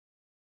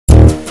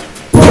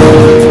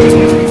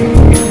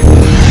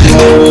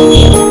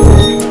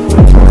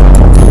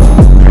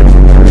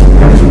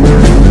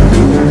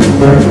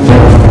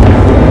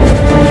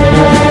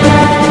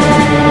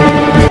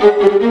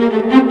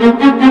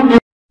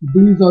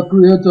These are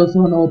creatures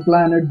on our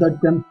planet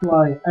that can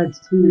fly at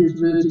speeds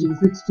reaching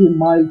 60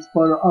 miles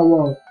per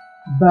hour.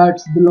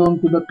 Bats belong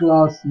to the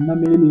class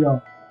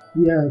Mammalia.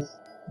 Yes,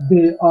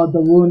 they are the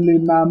only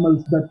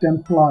mammals that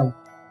can fly.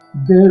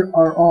 There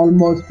are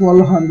almost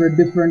 1200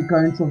 different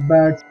kinds of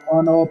bats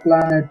on our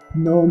planet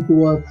known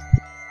to us.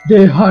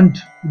 They hunt,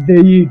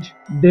 they eat,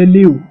 they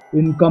live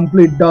in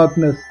complete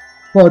darkness.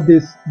 For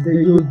this,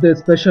 they use their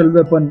special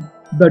weapon,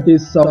 that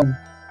is sound,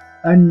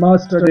 and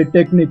master a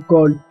technique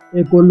called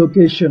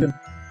echolocation.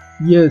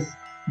 Yes,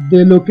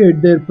 they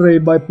locate their prey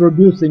by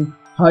producing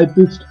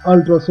high-pitched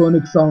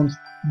ultrasonic sounds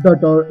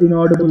that are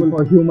inaudible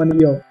for human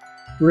ear,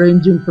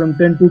 ranging from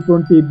 10 to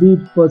 20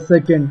 beats per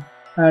second,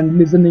 and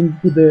listening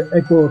to the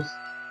echoes.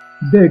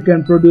 They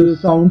can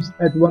produce sounds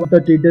at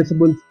 130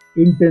 decibels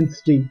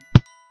intensity.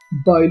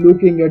 By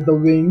looking at the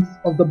wings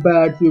of the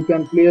bats, you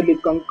can clearly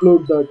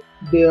conclude that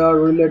they are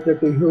related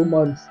to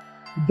humans.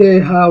 They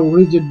have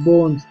rigid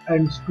bones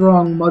and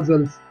strong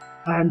muscles,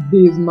 and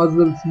these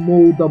muscles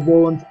move the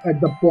bones at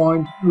the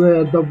point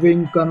where the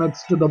wing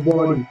connects to the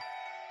body.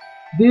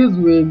 These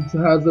wings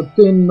has a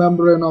thin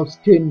membrane of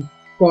skin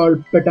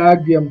called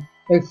patagium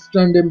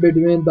extending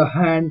between the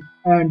hand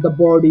and the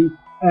body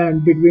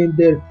and between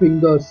their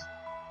fingers.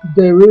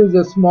 There is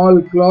a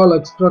small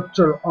claw-like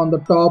structure on the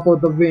top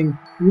of the wing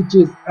which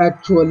is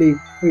actually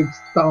its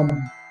thumb.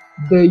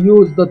 They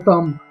use the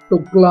thumb to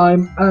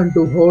climb and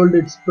to hold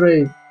its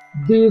prey.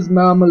 These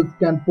mammals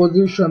can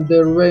position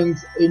their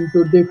wings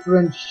into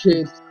different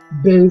shapes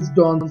based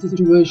on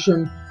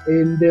situation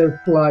in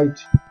their flight.